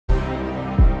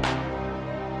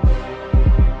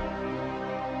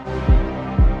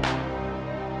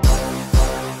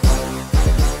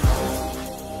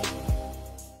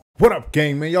What up,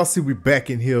 gang, man? Y'all see we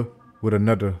back in here with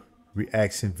another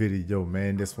reaction video,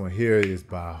 man. This one here is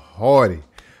by Hardy.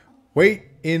 Wait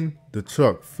in the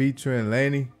Truck featuring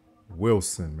Lainey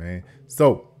Wilson, man.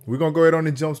 So we're gonna go ahead on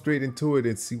and jump straight into it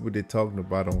and see what they're talking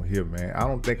about on here, man. I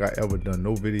don't think I ever done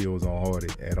no videos on Hardy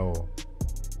at all.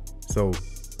 So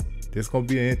this gonna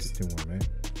be an interesting one, man.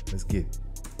 Let's get it.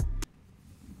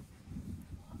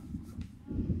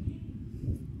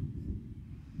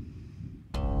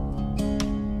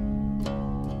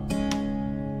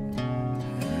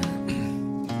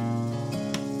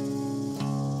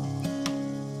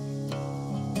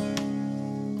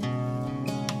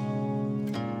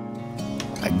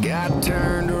 I got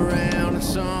turned around in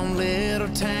some little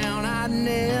town I'd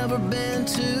never been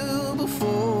to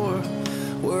before,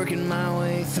 working my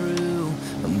way through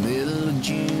the middle of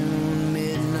June,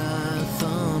 midnight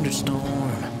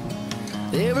thunderstorm.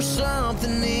 There was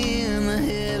something in the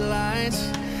headlights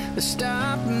that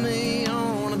stopped me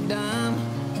on a dime.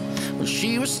 Well,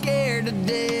 she was scared to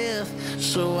death,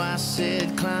 so I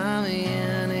said climb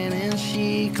in, and then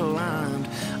she climbed.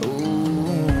 Ooh.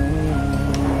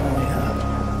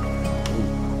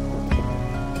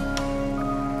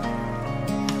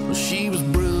 She was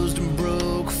bruised and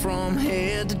broke from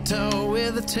head to toe,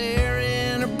 with a tear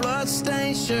in her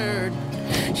bloodstained shirt.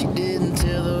 She didn't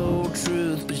tell the whole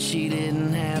truth, but she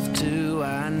didn't have to.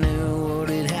 I knew what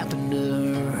had happened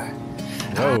to her.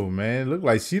 Oh man, look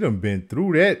like she done been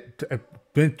through that,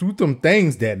 been through some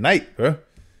things that night, huh?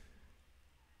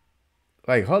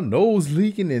 Like her nose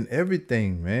leaking and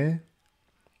everything, man.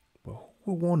 But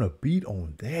who would want to beat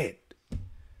on that?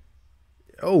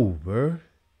 Oh, bro.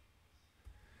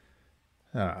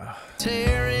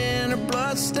 Tear in her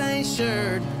bloodstained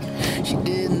shirt. She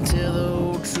didn't tell the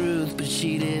whole truth, but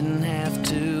she didn't have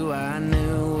to. I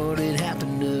knew what had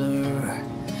happened to her.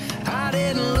 I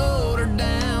didn't load her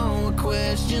down with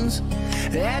questions.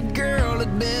 That girl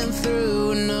had been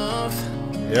through enough.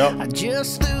 Yep. I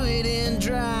just threw it in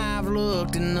drive,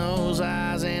 looked in those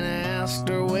eyes, and asked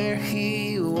her where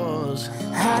he was.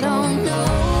 I don't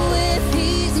know if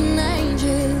he's an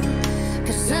angel,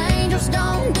 'cause angels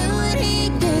don't do what he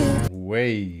did.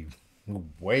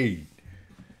 Wait.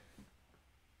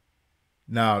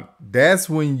 Now, that's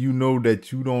when you know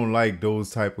that you don't like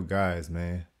those type of guys,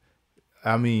 man.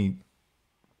 I mean,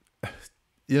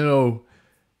 you know,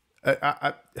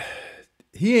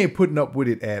 he ain't putting up with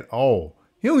it at all.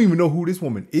 He don't even know who this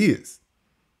woman is.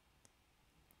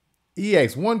 He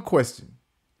asked one question.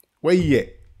 Where he at?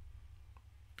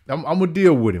 I'm gonna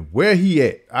deal with him. Where he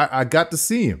at? I got to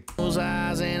see him. Those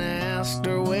eyes, and asked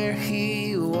her where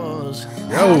he was.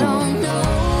 I don't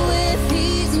know if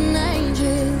he's an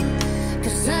angel,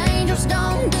 'cause angels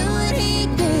don't do what he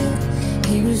did.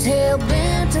 He was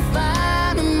hell-bent to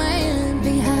find a man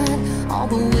behind all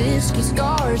the whiskey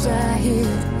scars I hid.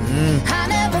 I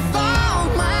never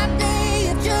thought my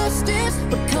day of justice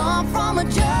would come from a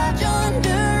judge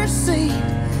under a seat,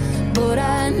 but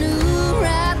I knew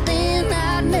right then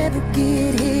I'd never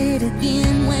get hit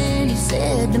again when he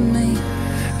said to me,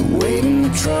 Wait in the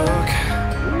truck,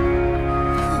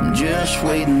 just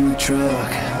wait in the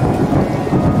truck.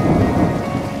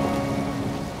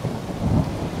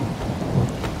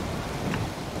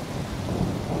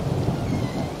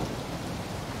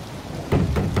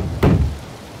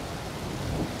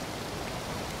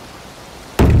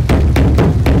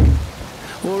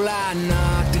 Well, I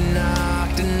knocked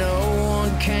and no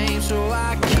one came, so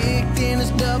I kicked in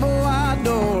his double-wide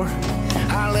door.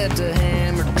 I let the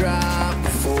hammer drop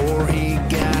before he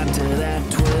got to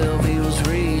that 12 he was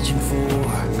reaching for.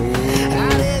 I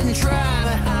didn't try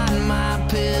to hide my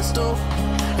pistol,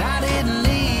 I didn't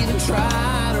even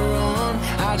try to run.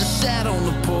 I just sat on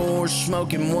the porch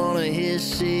smoking one of his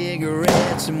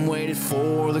cigarettes and waited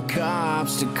for the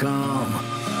cops to come.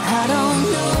 I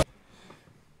don't know.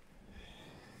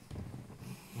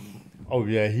 Oh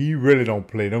yeah, he really don't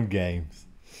play them games.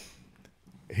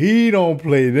 He don't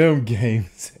play them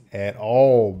games at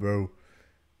all, bro.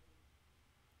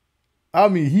 I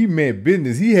mean, he meant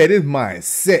business. He had his mind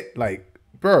set. Like,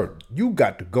 bro, you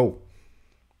got to go.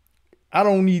 I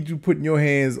don't need you putting your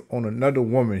hands on another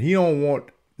woman. He don't want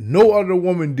no other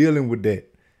woman dealing with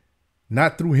that.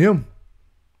 Not through him.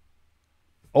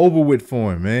 Over with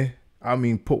for him, man. I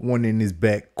mean, put one in his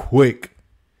back quick.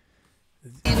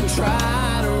 Even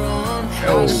try to run.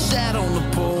 I sat on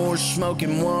the porch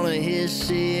smoking one of his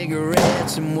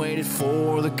cigarettes and waited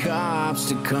for the cops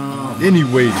to come. Then he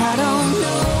waited. I don't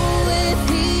know if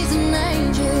he's an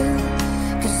angel,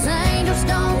 'cause angels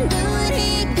don't do what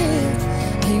he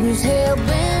did. He was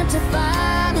hell-bent to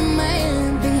find a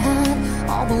man behind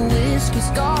all the whiskey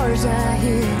scars I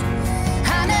hid.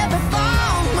 I never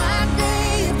thought my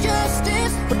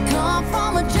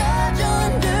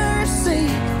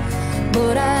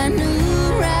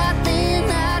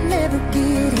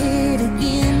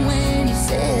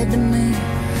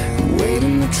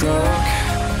truck,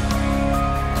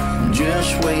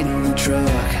 just wait in the truck.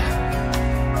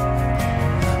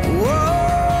 Whoa,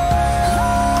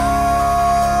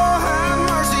 have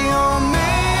mercy on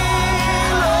me,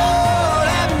 Lord,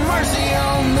 have mercy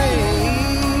on me.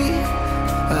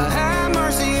 Have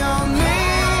mercy on me,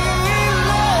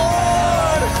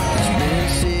 Lord. It's been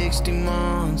 60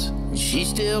 months, and she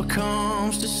still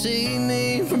comes to see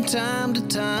me from time to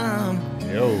time.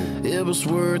 Yo. It was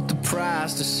worth the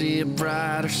price to see a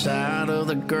brighter side of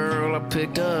the girl I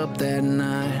picked up that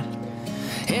night.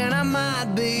 And I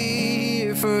might be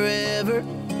here forever.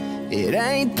 It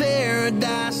ain't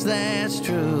paradise, that's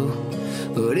true,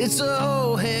 but it's a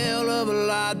whole hell of a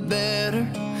lot better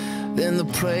than the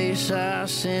place I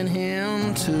sent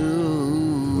him to.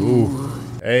 Ooh.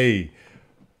 Hey.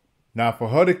 Now for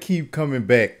her to keep coming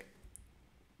back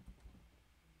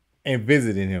and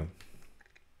visiting him,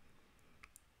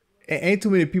 ain't too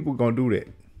many people gonna do that.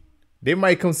 They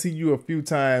might come see you a few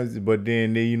times, but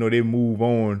then they, they move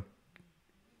on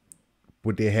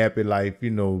with their happy life,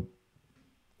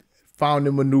 found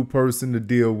them a new person to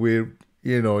deal with,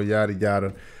 yada,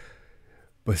 yada.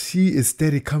 But she is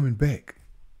steady coming back.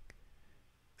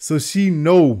 So she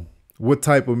know what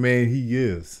type of man he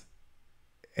is.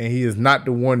 And he is not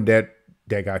the one that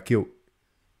got killed.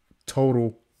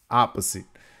 Total opposite.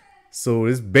 So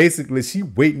it's basically she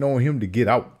waiting on him to get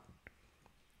out.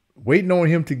 Waiting on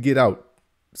him to get out.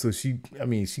 So she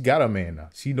got a man now.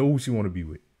 She know who she want to be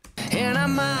with. And I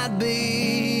might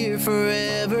be here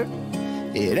forever.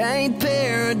 It ain't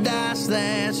paradise,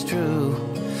 that's true,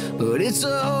 but it's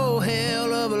a whole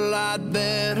hell of a lot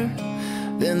better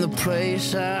than the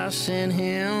place I sent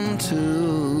him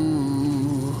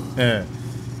to.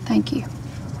 Thank you.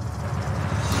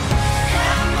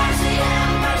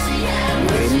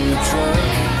 Wait in the truck,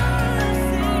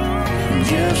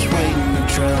 just wait in the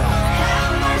truck.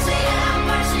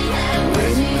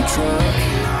 Wait in the truck,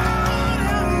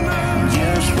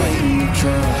 just wait in the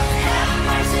truck. Have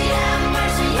mercy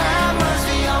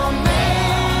on me,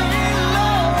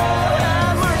 Lord,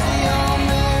 have mercy on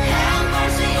me. Have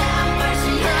mercy on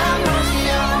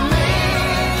me, wait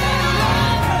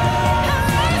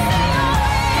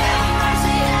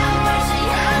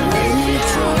in the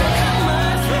truck,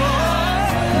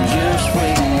 just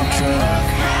wait in the truck.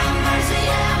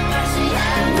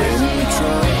 Wait in the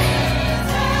truck,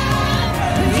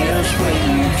 just wait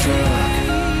in the truck.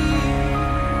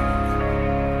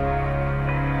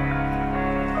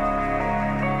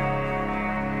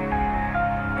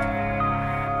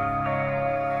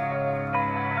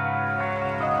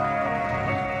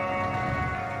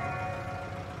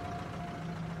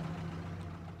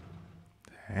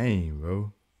 Dang,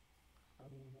 bro.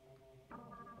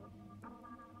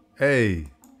 Hey,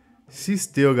 she's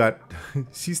still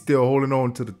holding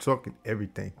on to the truck and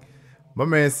everything. My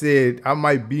man said, I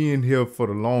might be in here for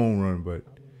the long run, but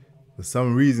for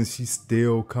some reason, she's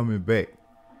still coming back.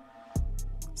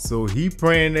 So he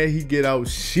praying that he get out.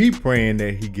 She praying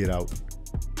that he get out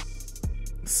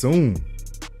soon.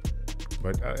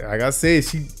 But like I said,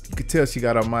 you could tell she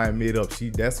got her mind made up.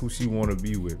 That's who she want to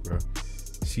be with, bro.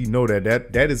 She know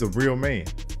that is a real man.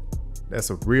 That's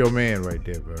a real man right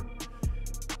there, bro.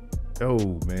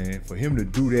 Oh, man, for him to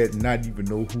do that and not even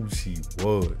know who she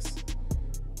was.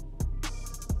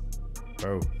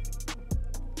 Bro.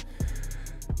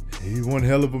 He one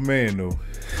hell of a man, though.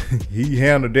 He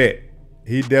handled that.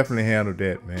 He definitely handled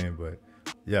that, man. But,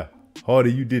 yeah,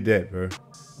 Hardy, you did that, bro.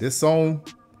 This song,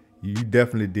 you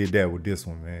definitely did that with this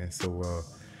one, man. So,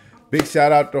 big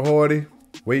shout out to Hardy.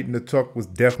 Wait in the Truck was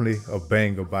definitely a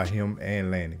banger by him and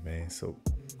Lanny, man. So,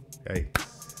 hey,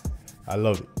 I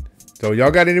love it. So,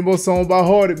 y'all got any more songs by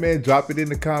Hardy, man? Drop it in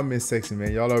the comment section,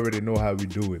 man. Y'all already know how we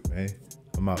do it, man.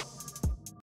 I'm out.